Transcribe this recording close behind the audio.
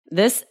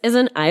This is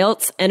an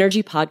IELTS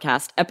Energy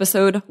Podcast,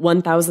 episode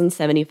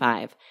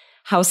 1075,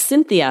 How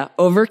Cynthia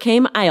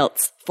Overcame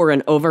IELTS for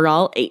an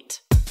Overall 8.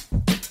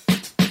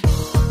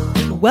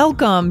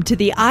 Welcome to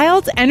the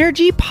IELTS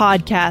Energy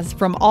Podcast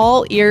from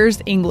All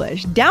Ears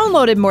English,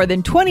 downloaded more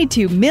than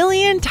 22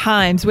 million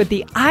times with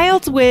the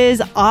IELTS whiz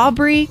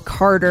Aubrey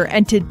Carter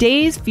and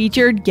today's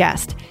featured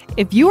guest.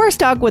 If you are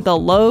stuck with a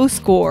low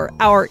score,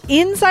 our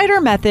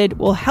Insider Method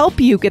will help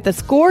you get the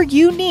score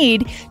you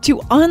need to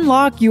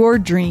unlock your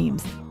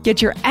dreams. Get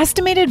your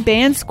estimated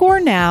band score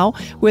now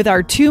with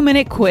our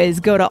 2-minute quiz.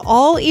 Go to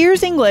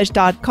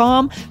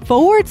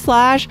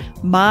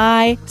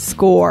allearsenglish.com/my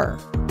score.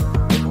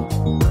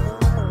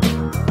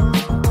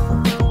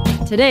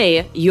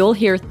 Today, you'll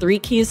hear Three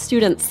Keys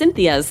student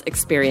Cynthia's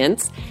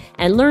experience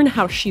and learn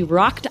how she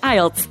rocked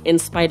IELTS in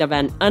spite of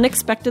an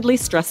unexpectedly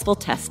stressful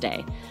test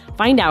day.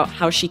 Find out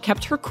how she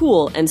kept her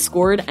cool and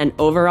scored an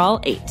overall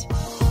 8.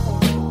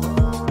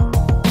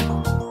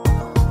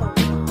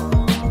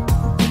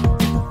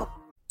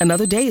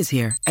 Another day is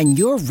here, and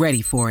you're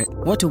ready for it.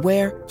 What to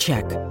wear?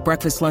 Check.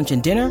 Breakfast, lunch,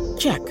 and dinner?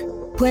 Check.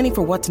 Planning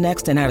for what's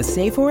next and how to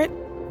save for it?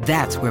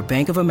 That's where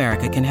Bank of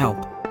America can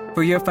help.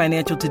 For your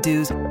financial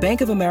to-dos,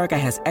 Bank of America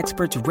has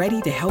experts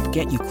ready to help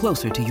get you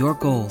closer to your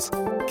goals.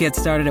 Get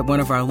started at one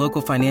of our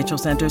local financial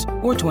centers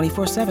or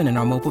 24/7 in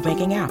our mobile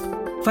banking app.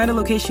 Find a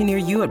location near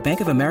you at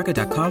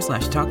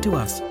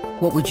bankofamerica.com/talktous.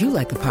 What would you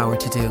like the power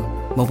to do?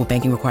 Mobile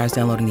banking requires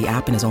downloading the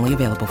app and is only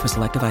available for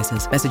select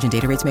devices. Message and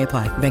data rates may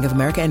apply. Bank of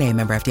America N.A.,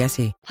 member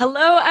FDIC.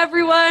 Hello,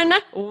 everyone.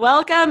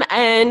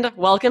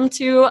 Welcome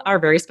to our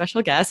very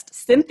special guest,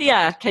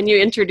 Cynthia. Can you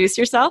introduce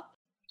yourself?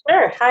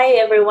 Sure. Hi,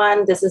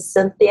 everyone. This is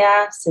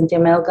Cynthia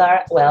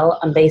Melgar. Well,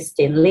 I'm based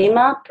in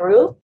Lima,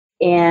 Peru,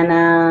 and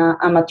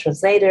I'm a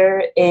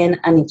translator and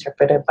an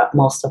interpreter, but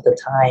most of the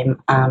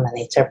time I'm an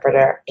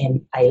interpreter,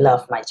 and I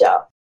love my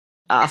job.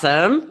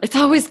 Awesome. It's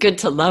always good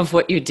to love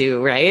what you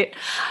do, right?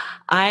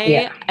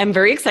 I am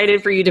very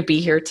excited for you to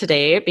be here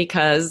today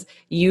because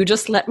you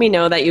just let me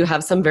know that you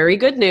have some very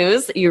good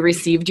news. You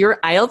received your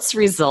IELTS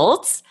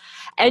results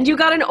and you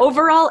got an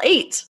overall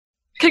 8.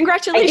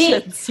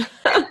 Congratulations.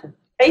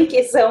 Thank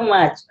you so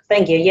much.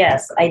 Thank you.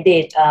 Yes, I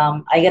did.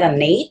 I got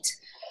an 8.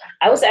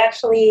 I was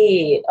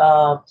actually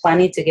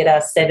planning to get a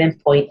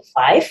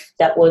 7.5.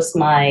 That was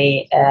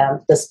my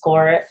the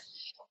score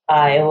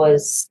I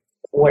was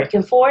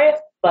working for.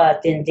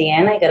 But in the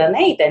end, I got an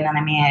 8. And I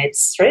mean,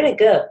 it's really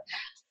good.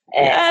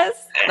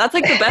 Yes, that's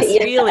like the best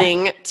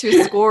feeling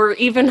to score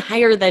even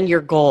higher than your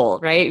goal,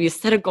 right? You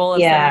set a goal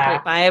of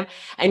 7.5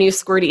 and you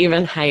scored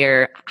even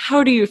higher.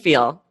 How do you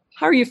feel?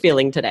 How are you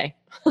feeling today?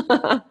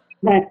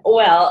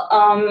 Well,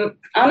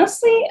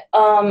 honestly,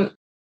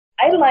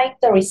 I like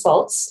the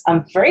results.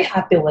 I'm very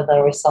happy with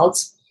the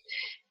results.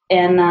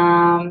 And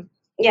I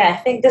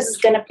think this is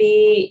going to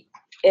be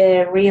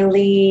a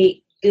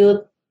really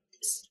good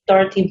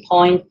starting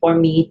point for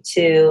me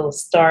to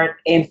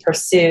start and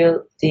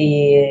pursue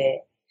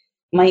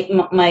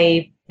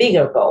my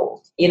bigger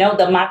goal,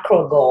 the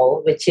macro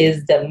goal, which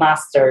is the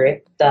master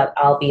that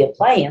I'll be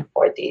applying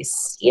for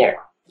this year.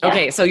 Yeah.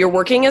 Okay, so you're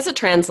working as a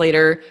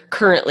translator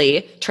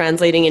currently,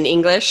 translating in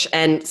English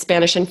and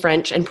Spanish and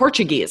French and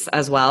Portuguese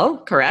as well,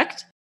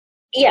 correct?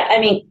 Yeah, I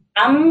mean,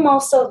 I'm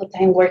most of the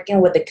time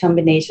working with the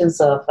combinations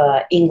of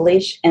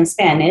English and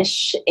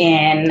Spanish,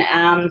 and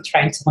I'm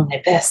trying to do my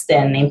best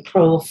and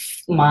improve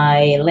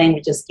my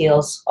language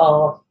skills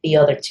of the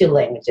other 2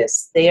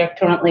 languages. They are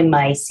currently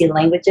my C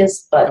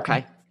languages, but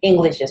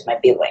English is my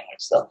B language,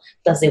 so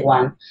that's the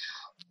one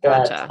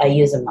that I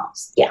use the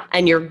most. Yeah.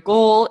 And your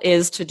goal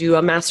is to do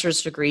a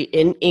master's degree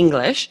in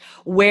English.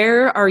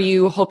 Where are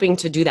you hoping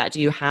to do that? Do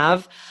you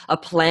have a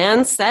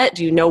plan set?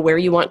 Do you know where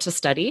you want to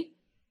study?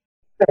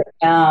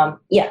 So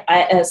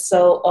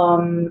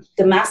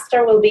the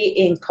master will be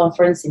in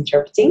conference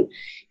interpreting,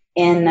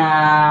 and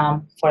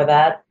for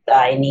that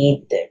I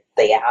need the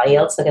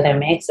IELTS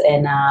academics,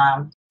 and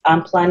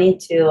I'm planning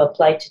to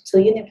apply to 2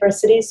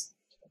 universities,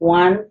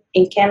 one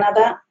in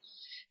Canada,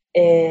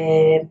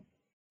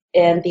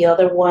 and the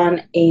other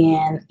one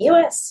in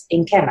U.S.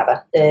 in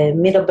Canada, the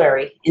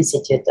Middlebury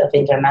Institute of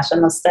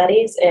International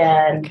Studies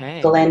and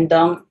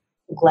Glendon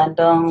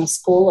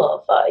School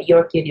of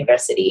York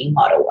University in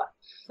Ottawa.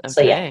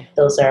 So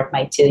those are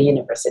my 2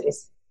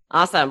 universities.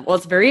 Awesome. Well,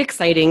 it's very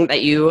exciting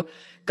that you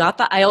got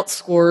the IELTS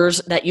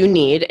scores that you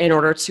need in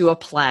order to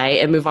apply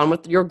and move on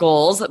with your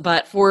goals.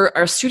 But for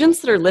our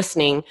students that are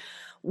listening,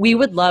 we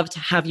would love to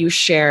have you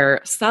share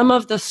some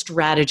of the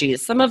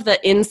strategies, some of the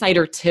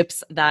insider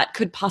tips that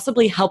could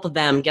possibly help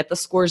them get the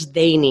scores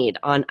they need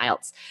on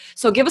IELTS.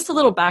 So give us a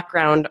little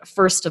background.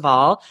 First of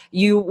all,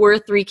 you were a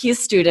Three Keys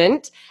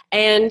student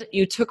and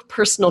you took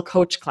personal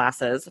coach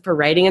classes for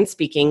writing and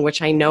speaking,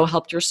 which I know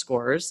helped your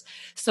scores.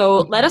 So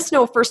let us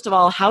know, first of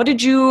all, how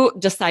did you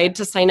decide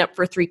to sign up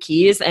for Three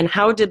Keys and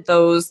how did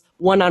those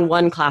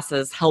one-on-one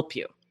classes help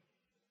you?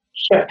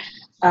 Sure.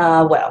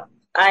 Well,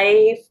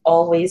 I've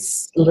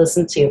always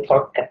listened to your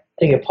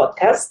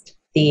podcast,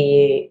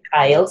 the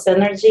IELTS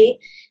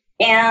Energy,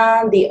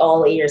 and the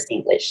All Ears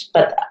English.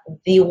 But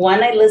the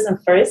one I listened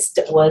first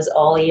was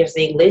All Ears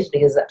English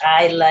because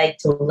I like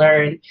to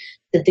learn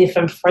the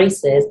different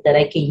phrases that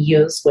I can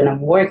use when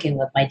I'm working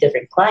with my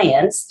different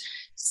clients.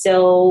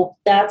 So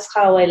that's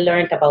how I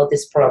learned about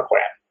this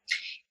program.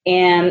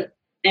 And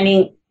I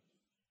mean,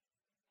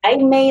 I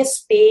may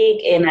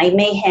speak and I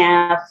may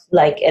have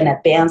like an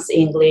advanced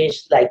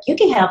English, like you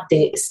can have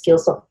the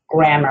skills of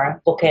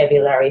grammar,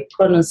 vocabulary,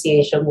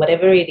 pronunciation,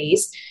 whatever it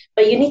is,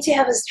 but you need to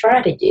have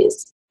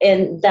strategies.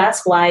 And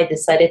that's why I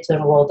decided to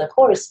enroll the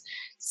course.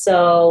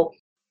 So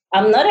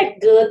I'm not a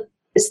good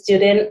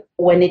student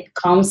when it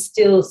comes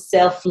to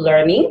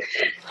self-learning,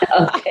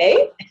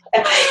 okay?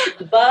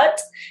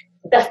 But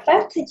the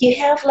fact that you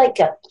have like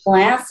a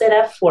plan set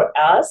up for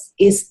us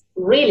is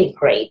really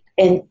great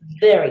and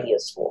very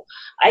useful.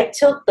 I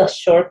took the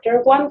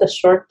shorter one, the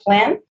short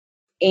plan,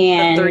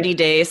 and the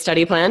 30-day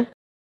study plan.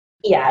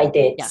 Yeah, I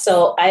did. Yes.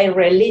 So I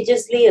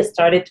religiously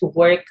started to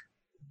work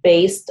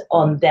based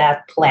on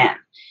that plan.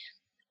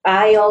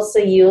 I also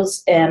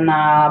use, and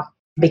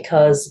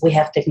because we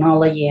have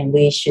technology and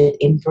we should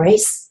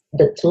embrace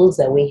the tools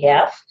that we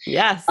have.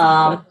 Yes.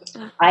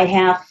 I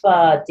have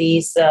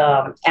this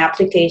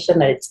application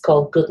that it's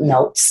called Good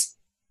Notes.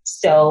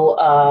 So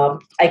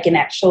I can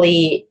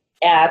actually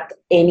add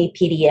any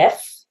PDF,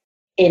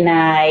 and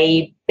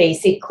I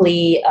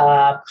basically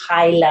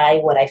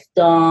highlight what I've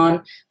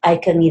done. I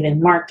can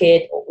even mark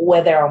it,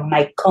 whether on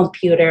my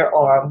computer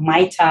or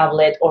my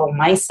tablet or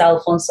my cell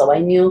phone, so I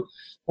knew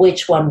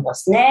which one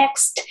was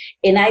next.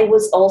 And I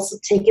was also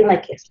taking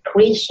like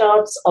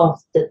screenshots of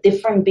the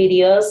different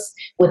videos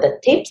with the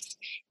tips,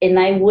 and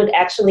I would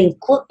actually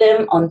include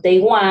them on day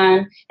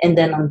 1 and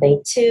then on day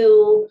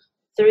 2,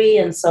 3,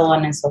 and so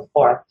on and so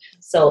forth.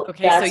 So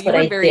okay, that's so you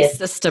were very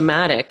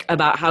systematic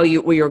about how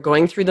you were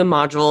going through the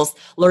modules,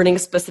 learning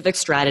specific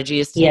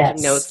strategies,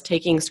 taking notes,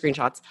 taking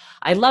screenshots.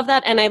 I love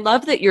that, and I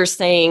love that you're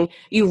saying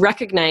you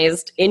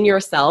recognized in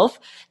yourself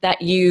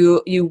that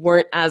you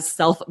weren't as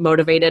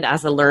self-motivated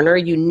as a learner.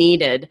 You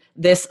needed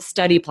this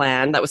study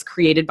plan that was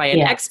created by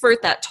an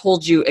expert that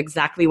told you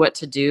exactly what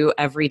to do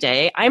every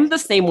day. I'm the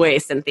same way,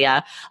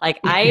 Cynthia. Like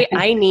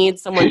I need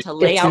someone to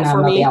lay out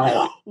for me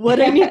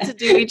what I need to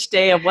do each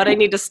day of what I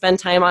need to spend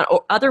time on.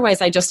 Or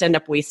otherwise, I just end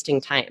up wasting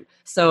time.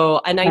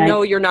 So, and I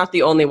know you're not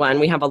the only one.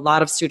 We have a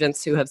lot of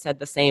students who have said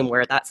the same,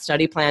 where that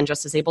study plan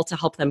just is able to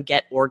help them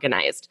get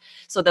organized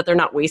so that they're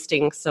not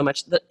wasting so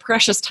much the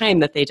precious time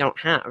that they don't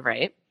have,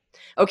 right?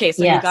 Okay,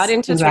 so you got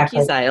into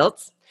Turkey's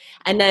IELTS.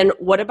 And then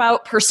what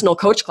about personal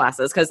coach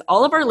classes? Because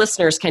all of our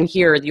listeners can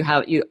hear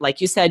you like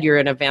you said, you're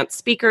an advanced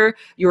speaker.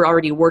 You're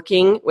already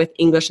working with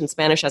English and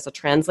Spanish as a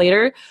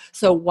translator.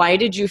 So why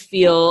did you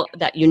feel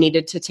that you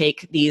needed to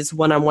take these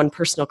one-on-one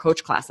personal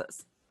coach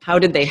classes? How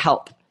did they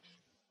help?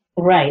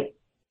 Right.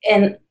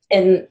 And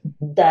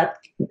that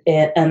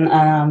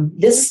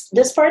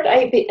this part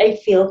I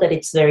feel that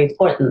it's very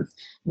important,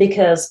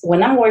 because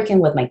when I'm working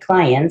with my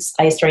clients,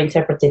 I start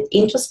interpreting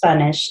into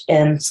Spanish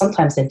and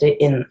sometimes into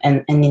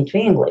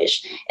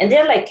English, and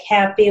they're like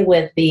happy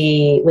with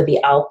the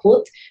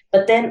output,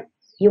 but then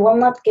you will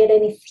not get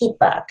any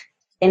feedback.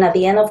 And at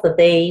the end of the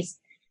day,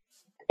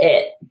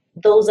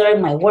 those are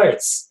my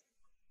words.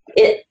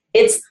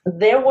 It's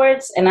their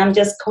words, and I'm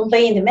just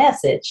conveying the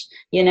message,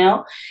 you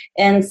know?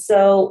 And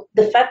so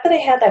the fact that I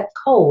had a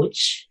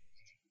coach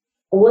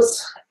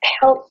was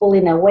helpful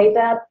in a way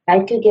that I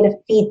could get a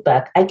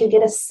feedback. I could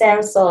get a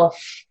sense of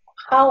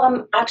how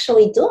I'm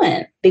actually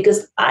doing,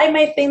 because I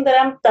might think that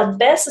I'm the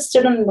best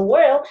student in the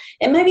world,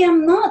 and maybe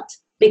I'm not,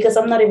 because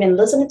I'm not even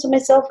listening to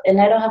myself,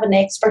 and I don't have an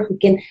expert who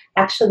can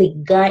actually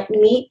guide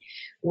me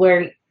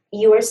where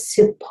you are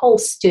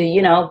supposed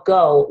to,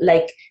 go.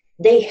 Like,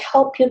 they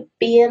help you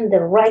be in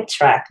the right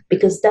track,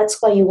 because that's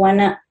what you want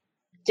to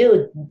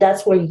do.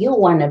 That's where you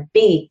want to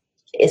be,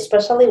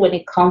 especially when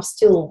it comes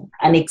to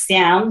an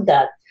exam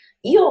that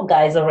you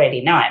guys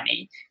already know. I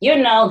mean, you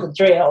know the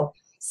drill,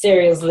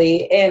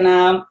 seriously. And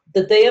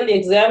the day of the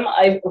exam,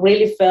 I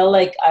really felt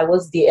like I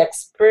was the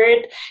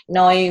expert,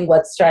 knowing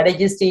what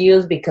strategies to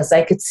use, because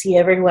I could see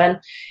everyone.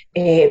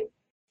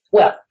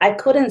 Well, I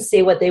couldn't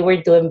see what they were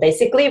doing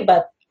basically,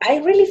 but I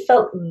really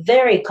felt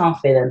very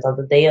confident on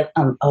the day of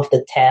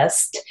the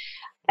test.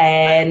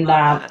 And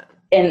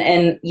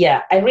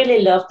yeah, I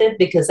really loved it,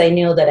 because I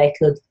knew that I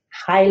could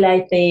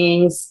highlight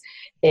things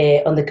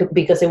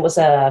because it was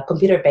a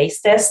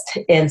computer-based test,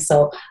 and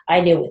so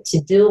I knew what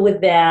to do with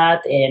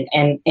that,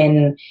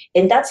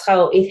 and that's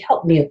how it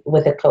helped me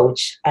with a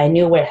coach. I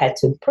knew where I had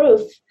to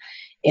improve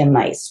in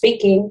my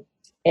speaking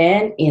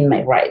and in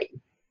my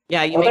writing.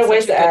 Yeah, you make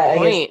such a good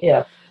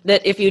point.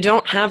 That if you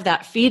don't have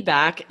that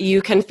feedback,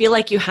 you can feel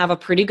like you have a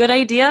pretty good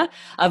idea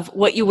of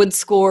what you would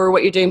score,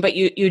 what you're doing, but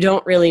you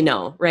don't really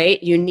know,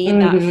 right? You need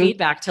that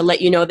feedback to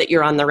let you know that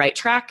you're on the right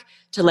track,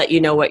 to let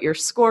you know what you're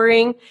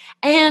scoring.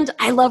 And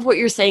I love what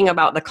you're saying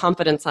about the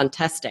confidence on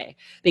test day,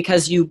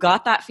 because you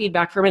got that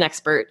feedback from an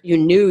expert. You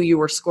knew you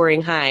were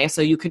scoring high,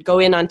 so you could go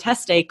in on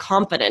test day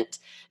confident,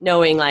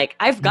 knowing like,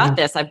 I've got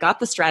this, I've got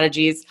the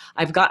strategies,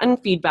 I've gotten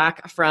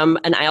feedback from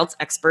an IELTS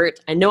expert,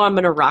 I know I'm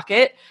going to rock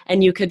it,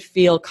 and you could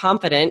feel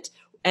confident.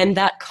 And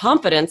that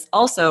confidence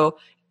also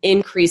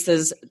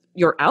increases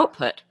your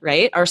output,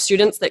 right? Our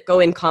students that go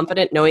in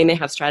confident, knowing they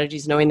have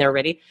strategies, knowing they're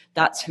ready,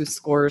 that's who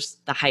scores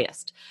the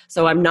highest.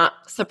 So I'm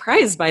not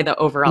surprised by the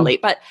overall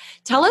 8. But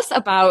tell us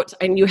about,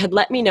 and you had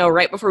let me know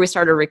right before we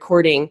started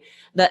recording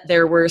that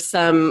there were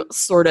some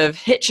sort of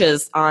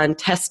hitches on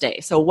test day.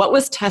 So what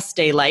was test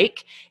day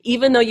like?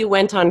 Even though you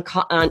went on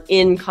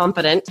in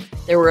confident,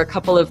 there were a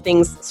couple of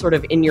things sort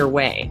of in your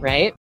way,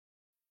 right?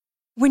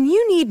 When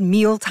you need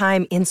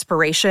mealtime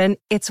inspiration,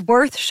 it's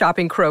worth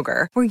shopping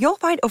Kroger, where you'll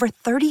find over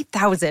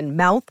 30,000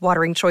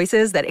 mouth-watering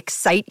choices that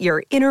excite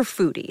your inner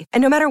foodie.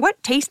 And no matter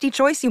what tasty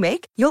choice you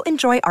make, you'll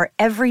enjoy our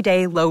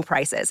everyday low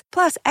prices,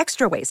 plus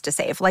extra ways to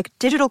save, like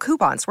digital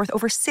coupons worth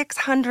over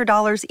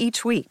 $600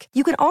 each week.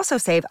 You can also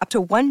save up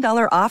to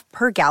 $1 off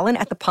per gallon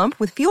at the pump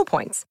with fuel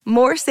points.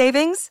 More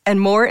savings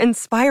and more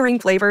inspiring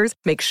flavors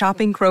make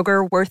shopping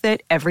Kroger worth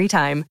it every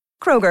time.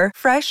 Kroger,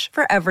 fresh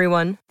for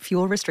everyone.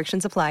 Fuel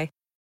restrictions apply.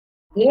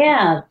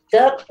 Yeah,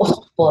 that's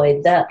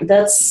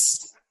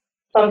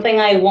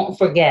something I won't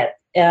forget.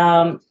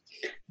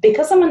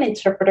 Because I'm an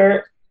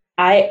interpreter,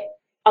 I'm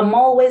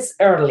always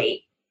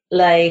early,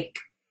 like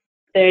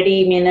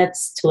 30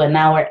 minutes to an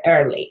hour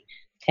early,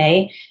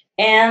 okay?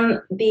 And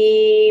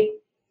the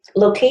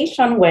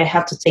location where I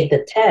had to take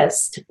the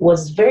test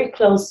was very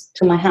close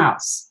to my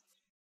house.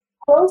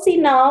 Close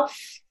enough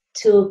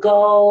to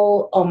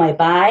go on my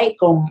bike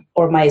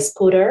or my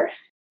scooter,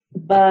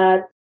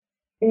 but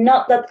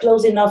not that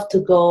close enough to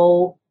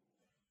go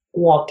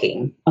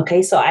walking.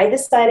 Okay, so I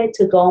decided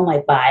to go on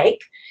my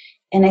bike,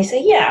 and I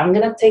said, yeah, I'm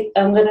gonna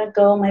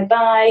go on my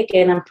bike,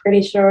 and I'm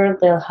pretty sure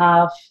they'll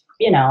have,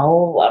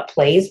 a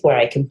place where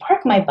I can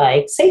park my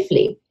bike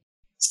safely.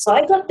 So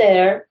I got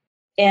there,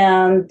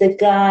 and the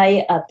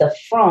guy at the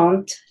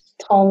front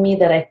told me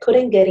that I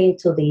couldn't get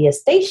into the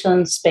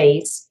station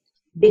space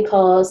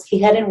because he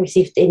hadn't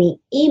received any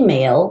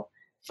email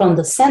from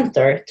the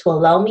center to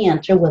allow me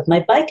enter with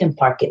my bike and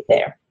park it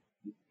there.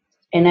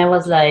 And I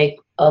was like,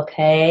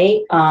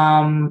 okay,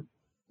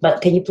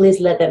 but can you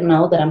please let them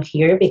know that I'm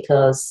here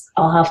because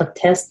I'll have a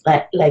test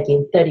like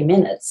in 30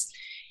 minutes.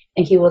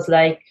 And he was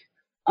like,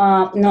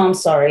 no, I'm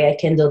sorry, I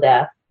can't do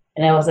that.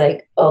 And I was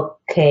like,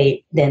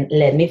 okay, then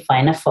let me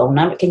find a phone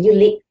number. Can you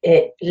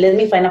let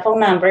me find a phone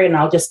number and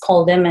I'll just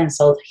call them and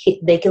so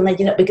they can let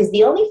you know. Because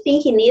the only thing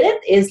he needed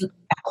is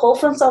a call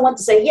from someone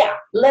to say, yeah,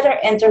 let her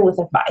enter with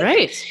her bike.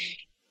 Right.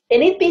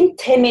 And it'd been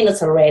 10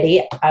 minutes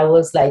already. I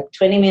was like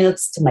 20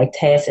 minutes to my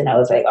test, and I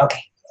was like,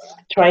 okay,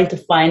 trying to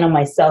find on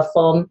my cell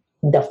phone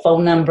the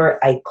phone number.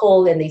 I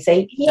called, and they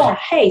say, yeah,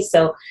 hey,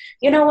 so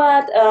you know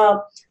what?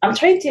 I'm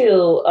trying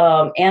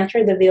to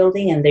enter the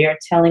building, and they are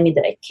telling me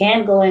that I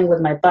can't go in with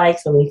my bike,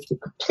 so if you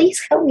could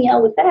please help me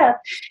out with that.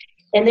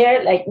 And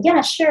they're like, yeah,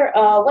 sure.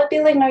 What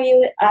building are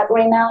you at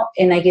right now?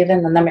 And I give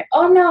them the number.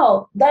 Oh,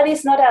 no, that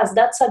is not us.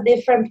 That's a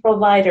different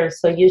provider,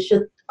 so you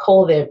should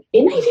call them.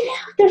 And I didn't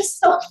have their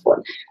cell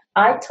phone.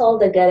 I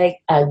told the guy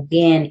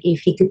again if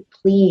he could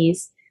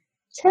please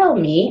tell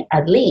me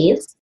at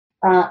least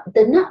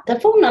the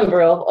phone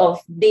number of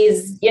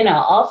this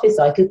office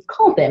so I could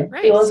call them.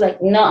 Right. He was like,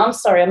 no, I'm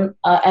sorry,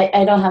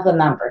 I don't have the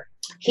number.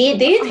 He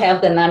did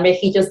have the number,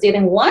 he just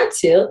didn't want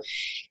to.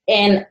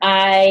 And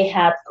I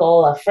had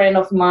called a friend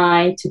of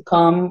mine to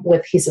come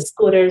with his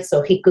scooter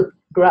so he could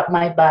grab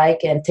my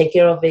bike and take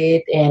care of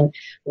it. And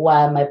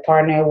while my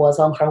partner was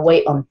on her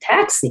way on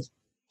taxi,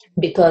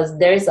 because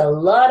there's a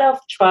lot of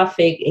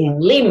traffic in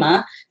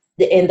Lima,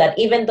 and that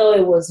even though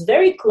it was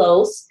very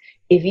close,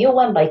 if you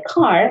went by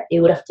car, it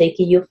would have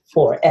taken you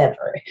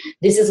forever.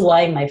 This is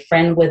why my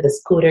friend with the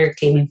scooter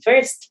came in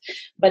first,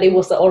 but it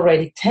was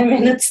already 10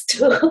 minutes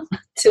to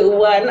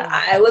 1.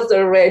 I was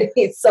already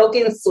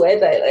soaking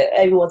sweat.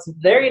 I was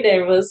very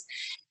nervous.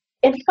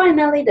 And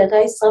finally, the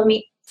guy saw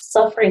me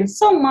suffering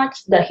so much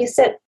that he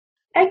said,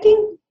 I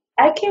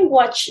can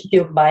watch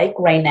your bike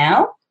right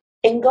now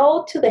and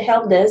go to the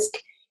help desk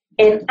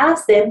and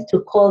ask them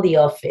to call the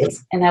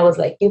office. And I was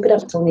like, you could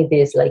have told me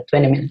this like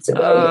 20 minutes ago.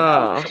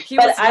 Oh, he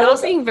was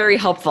not being very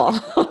helpful.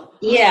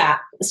 Yeah.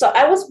 So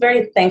I was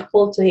very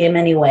thankful to him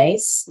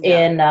anyways.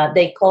 Yeah. And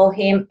they called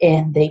him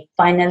and they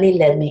finally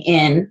let me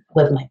in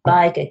with my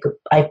bike.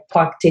 I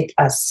parked it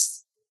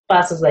as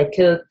fast as I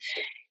could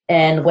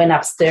and went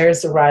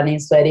upstairs running,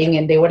 sweating.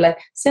 And they were like,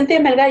 Cynthia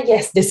Melgar,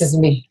 yes, this is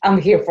me.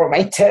 I'm here for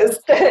my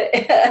test.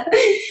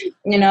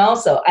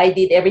 So I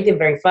did everything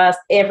very fast.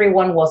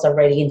 Everyone was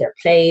already in their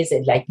place.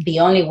 And like the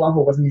only one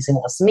who was missing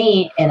was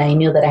me. And I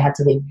knew that I had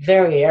to be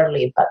very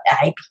early, but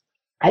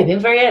I've been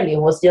very early.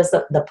 It was just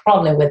the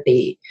problem with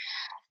the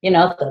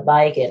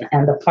bike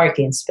and the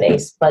parking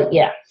space. But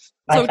yeah,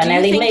 so I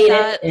finally made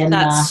it. And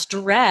that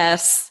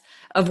stress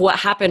of what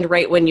happened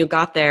right when you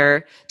got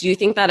there, do you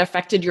think that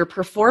affected your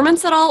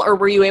performance at all, or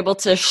were you able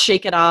to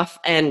shake it off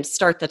and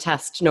start the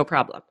test no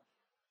problem?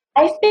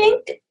 I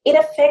think it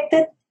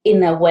affected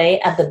in a way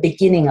at the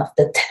beginning of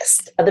the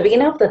test. At the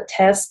beginning of the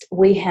test,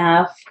 we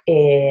have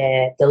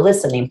the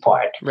listening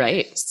part.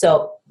 Right.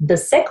 So the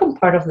second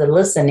part of the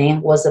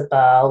listening was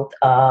about,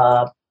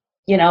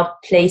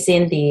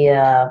 placing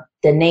the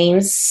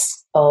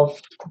names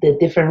of the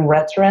different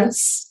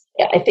restaurants.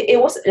 I think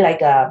it was like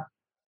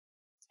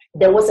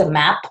there was a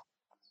map,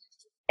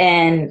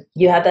 and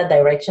you had the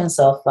directions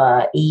of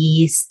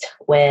east,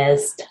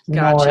 west,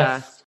 Gotcha. north,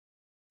 south.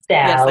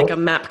 Yes, like a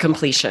map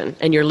completion,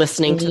 and you're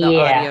listening to the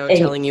audio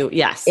telling you,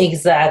 yes.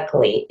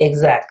 Exactly.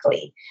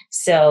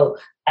 So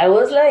I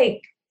was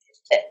like,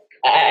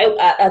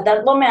 at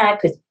that moment, I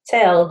could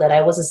tell that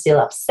I was still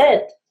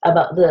upset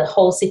about the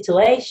whole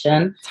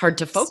situation. It's hard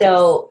to focus.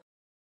 So,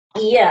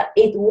 yeah,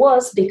 it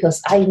was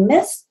because I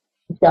missed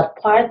the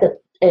part that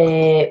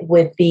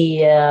with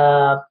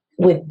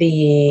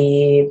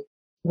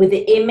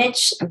the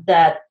image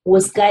that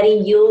was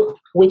guiding you,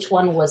 which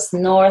one was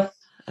north,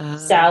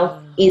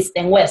 south, east,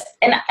 and west.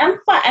 And I'm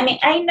fine. I mean,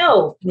 I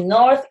know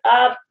north,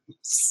 up,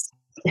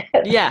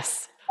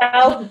 yes,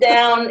 south,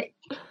 down,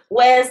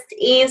 west,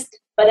 east.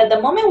 But at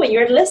the moment when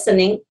you're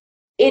listening,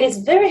 it is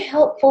very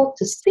helpful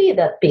to see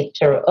that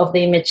picture of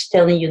the image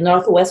telling you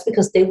northwest,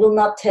 because they will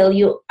not tell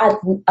you on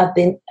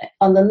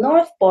the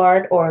north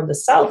part or on the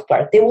south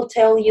part. They will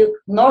tell you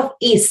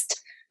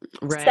northeast,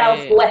 right.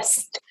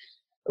 Southwest,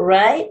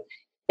 right?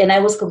 And I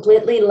was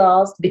completely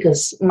lost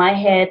because my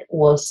head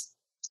was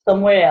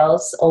somewhere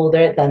else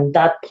other than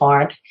that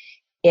part.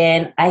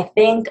 And I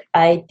think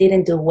I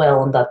didn't do well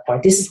on that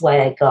part. This is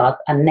why I got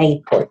an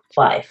 8.5.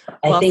 I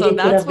think it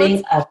could have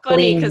been a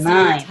clean 9.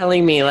 You were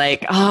telling me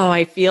like, oh,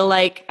 I feel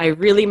like I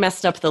really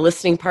messed up the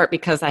listening part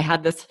because I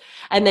had this.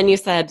 And then you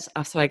said,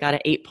 oh, so I got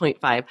an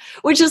 8.5,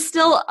 which is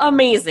still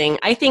amazing.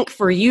 I think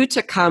for you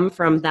to come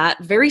from that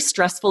very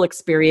stressful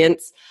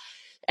experience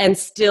and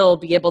still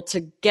be able to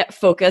get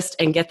focused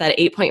and get that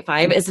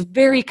 8.5 is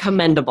very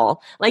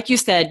commendable. Like you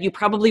said, you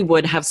probably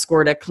would have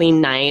scored a clean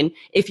 9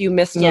 if you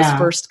missed those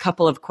first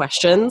couple of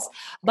questions.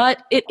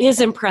 But it is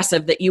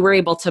impressive that you were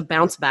able to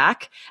bounce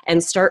back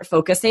and start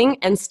focusing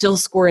and still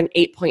score an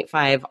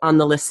 8.5 on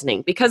the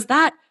listening, because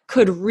that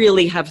could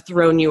really have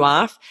thrown you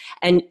off,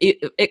 and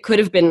it could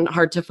have been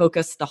hard to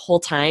focus the whole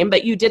time,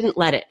 but you didn't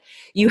let it.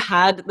 You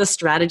had the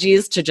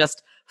strategies to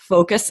just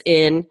focus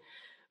in,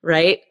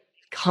 right?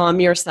 Calm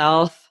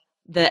yourself,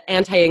 the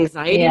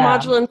anti-anxiety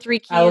module in 3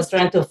 keys. I was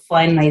trying to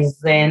find my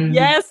Zen.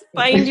 Yes,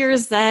 find your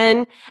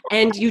Zen.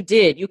 And you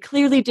did. You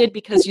clearly did,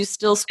 because you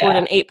still scored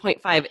an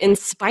 8.5 in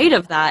spite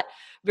of that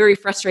very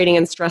frustrating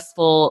and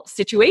stressful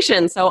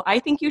situation. So I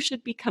think you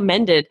should be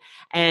commended.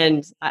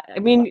 And I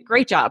mean,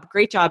 great job.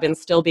 Great job in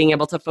still being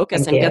able to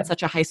focus and get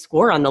such a high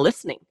score on the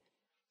listening.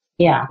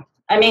 Yeah.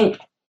 I mean,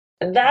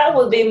 that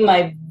would be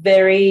my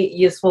very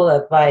useful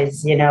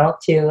advice,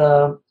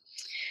 to...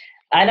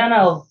 I don't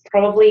know,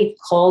 probably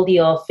call the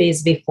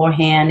office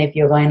beforehand if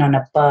you're going on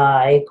a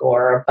bike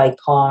or by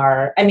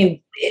car. I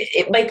mean,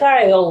 by car,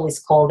 I always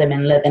call them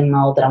and let them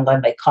know that I'm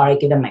going by car. I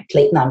give them my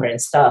plate number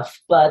and stuff.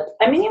 But,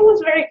 I mean, it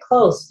was very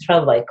close to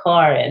travel by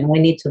car, and we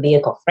need to be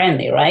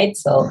eco-friendly, right?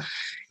 So,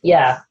 we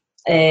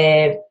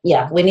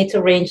need to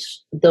arrange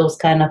those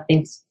kind of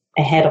things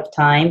ahead of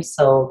time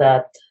so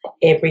that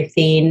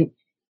everything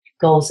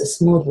goes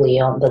smoothly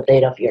on the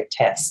date of your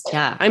test.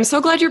 Yeah, I'm so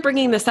glad you're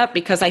bringing this up,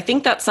 because I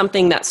think that's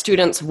something that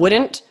students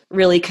wouldn't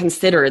really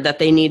consider that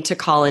they need to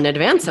call in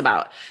advance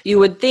about. You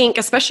would think,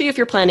 especially if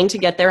you're planning to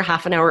get there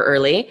half an hour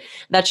early,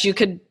 that you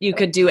could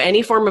do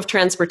any form of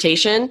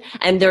transportation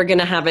and they're going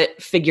to have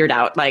it figured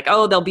out. Like,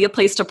 oh, there'll be a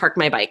place to park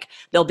my bike.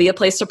 There'll be a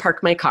place to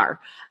park my car.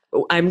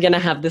 I'm going to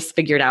have this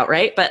figured out,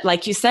 right? But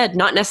like you said,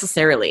 not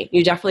necessarily.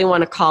 You definitely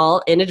want to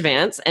call in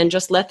advance and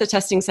just let the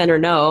testing center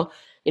know,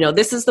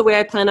 this is the way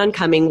I plan on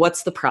coming.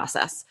 What's the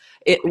process?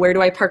 Where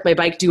do I park my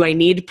bike? Do I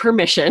need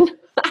permission?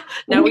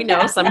 Now we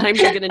know sometimes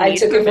you're going to need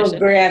permission. I took it for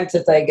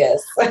granted, I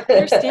guess.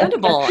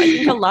 Understandable. I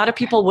think a lot of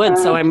people would.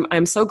 So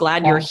I'm so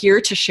glad you're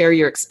here to share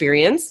your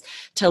experience,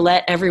 to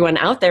let everyone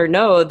out there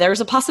know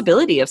there's a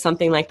possibility of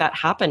something like that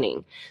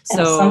happening.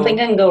 So something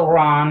can go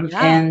wrong,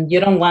 and you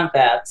don't want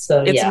that.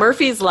 So it's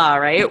Murphy's Law,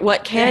 right?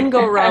 What can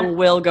go wrong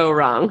will go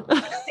wrong.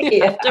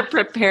 You have to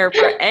prepare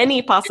for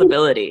any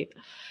possibility.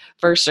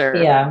 For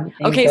sure. Yeah.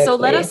 Okay, so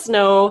let us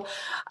know,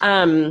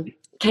 can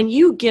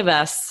you give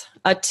us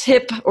a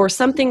tip or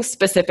something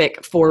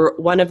specific for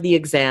one of the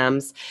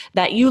exams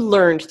that you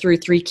learned through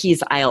 3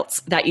 Keys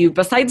IELTS that you,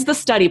 besides the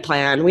study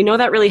plan, we know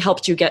that really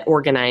helped you get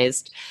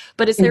organized,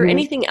 but is there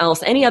anything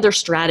else, any other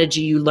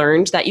strategy you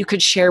learned that you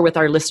could share with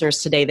our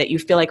listeners today that you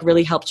feel like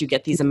really helped you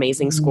get these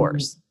amazing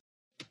scores?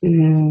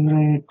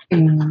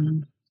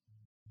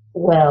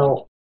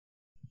 Well,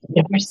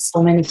 there were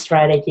so many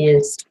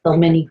strategies, so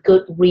many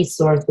good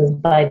resources,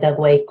 by the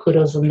way.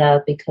 Kudos on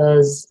that,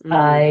 because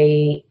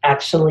I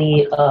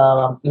actually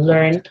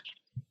learned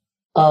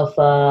of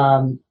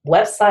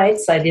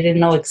websites I didn't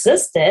know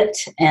existed,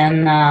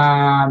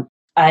 and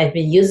I've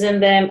been using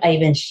them. I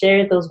even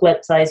shared those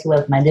websites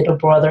with my little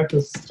brother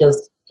who's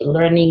just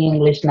learning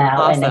English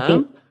now. Awesome. And I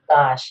think,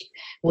 gosh,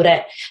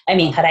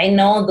 had I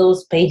known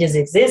those pages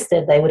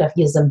existed, I would have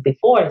used them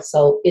before.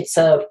 So it's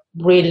a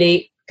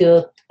really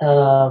good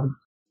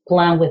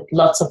plan with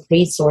lots of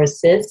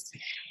resources.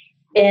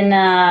 And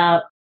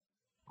I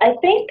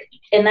think,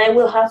 and I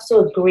will have to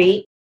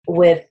agree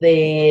with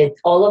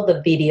all of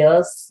the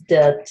videos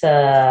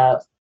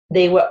that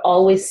they were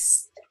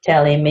always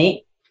telling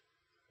me,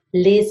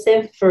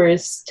 listen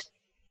first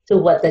to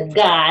what the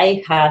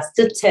guy has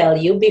to tell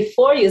you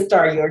before you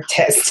start your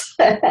test.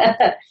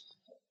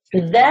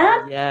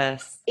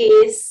 That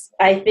is,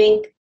 I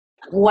think,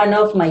 one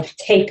of my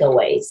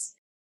takeaways.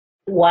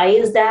 Why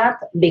is that?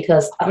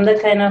 Because I'm the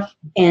kind of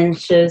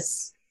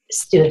anxious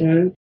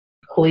student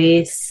who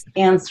is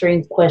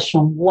answering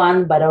question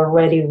 1, but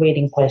already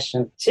reading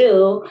question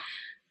 2,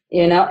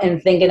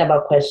 and thinking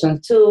about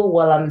question 2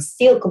 while I'm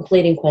still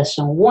completing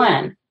question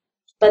 1.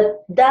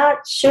 But that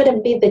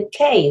shouldn't be the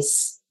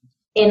case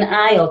in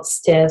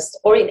IELTS tests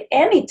or in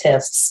any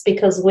tests,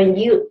 because when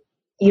your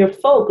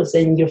focus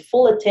and your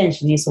full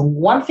attention is on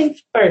one thing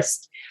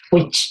first,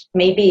 which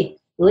maybe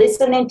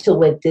listening to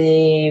what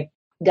the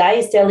guy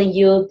is telling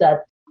you,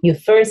 that you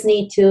first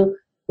need to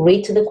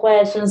read to the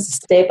questions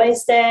step by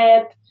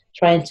step,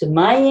 trying to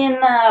imagine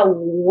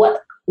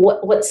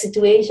what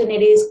situation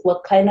it is,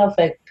 what kind of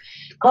a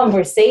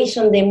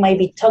conversation they might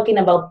be talking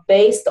about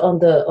based on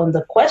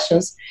the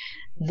questions.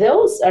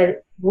 Those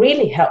are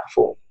really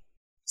helpful.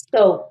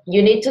 So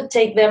you need to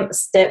take them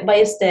step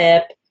by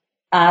step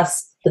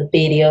as the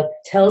video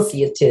tells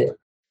you to.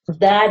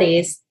 That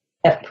is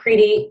a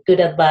pretty good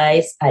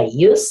advice I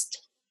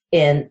used,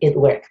 and it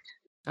worked.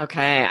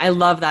 Okay, I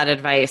love that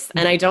advice.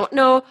 And I don't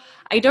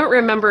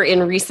remember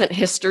in recent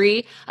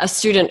history a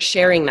student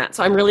sharing that.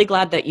 So I'm really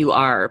glad that you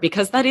are,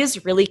 because that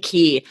is really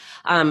key.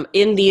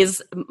 In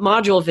these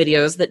module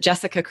videos that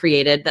Jessica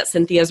created that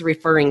Cynthia is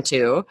referring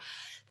to,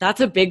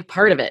 that's a big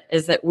part of it,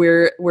 is that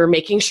we're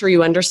making sure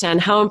you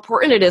understand how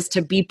important it is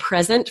to be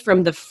present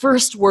from the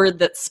first word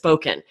that's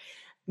spoken.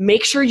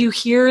 Make sure you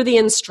hear the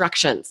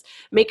instructions.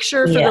 Make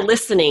sure for the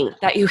listening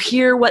that you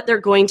hear what they're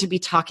going to be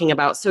talking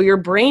about, so your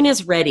brain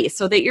is ready,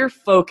 so that you're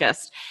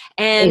focused.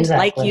 And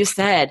like you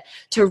said,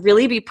 to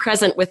really be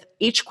present with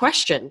each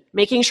question,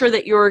 making sure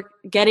that you're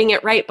getting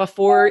it right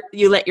before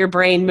you let your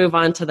brain move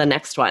on to the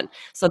next one.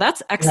 So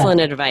that's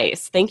excellent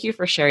advice. Thank you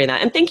for sharing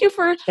that. And thank you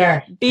for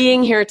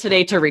being here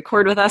today to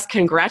record with us.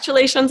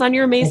 Congratulations on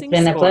your amazing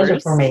scores. It's been a pleasure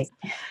for me.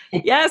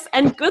 Yes,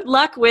 and good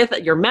luck with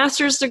your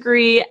master's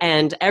degree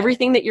and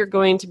everything that you're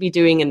going to be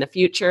doing in the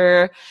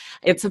future.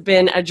 It's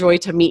been a joy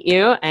to meet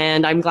you,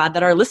 and I'm glad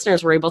that our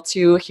listeners were able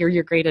to hear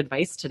your great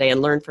advice today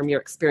and learn from your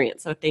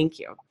experience. So thank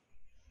you.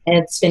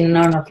 It's been an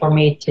honor for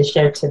me to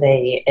share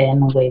today,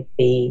 and with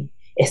I'm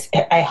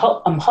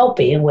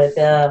hoping with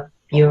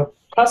your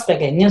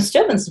prospect and new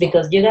students,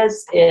 because you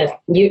guys,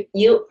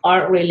 you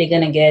are really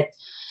going to get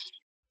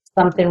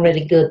something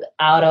really good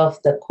out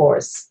of the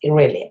course.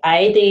 Really,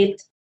 I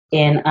did,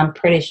 and I'm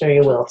pretty sure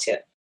you will too.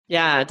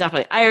 Yeah,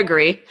 definitely. I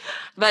agree.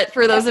 But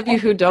for those of you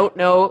who don't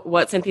know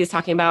what Cynthia is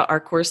talking about,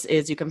 our course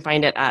you can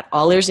find it at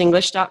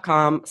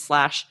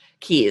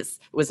allearsenglish.com/keys.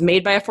 It was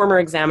made by a former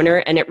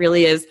examiner, and it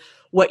really is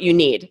what you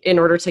need in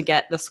order to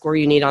get the score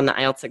you need on the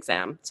IELTS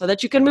exam, so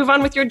that you can move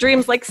on with your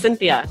dreams like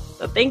Cynthia.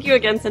 So thank you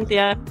again,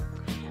 Cynthia.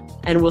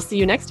 And we'll see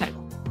you next time.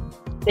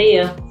 See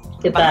you.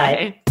 Goodbye.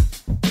 Bye.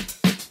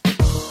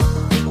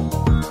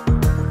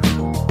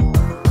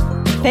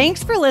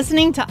 Thanks for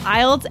listening to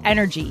IELTS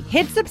Energy.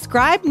 Hit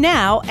subscribe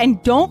now,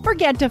 and don't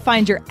forget to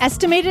find your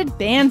estimated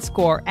band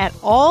score at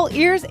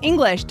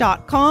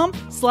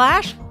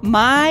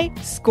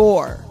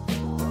allearsenglish.com/myscore.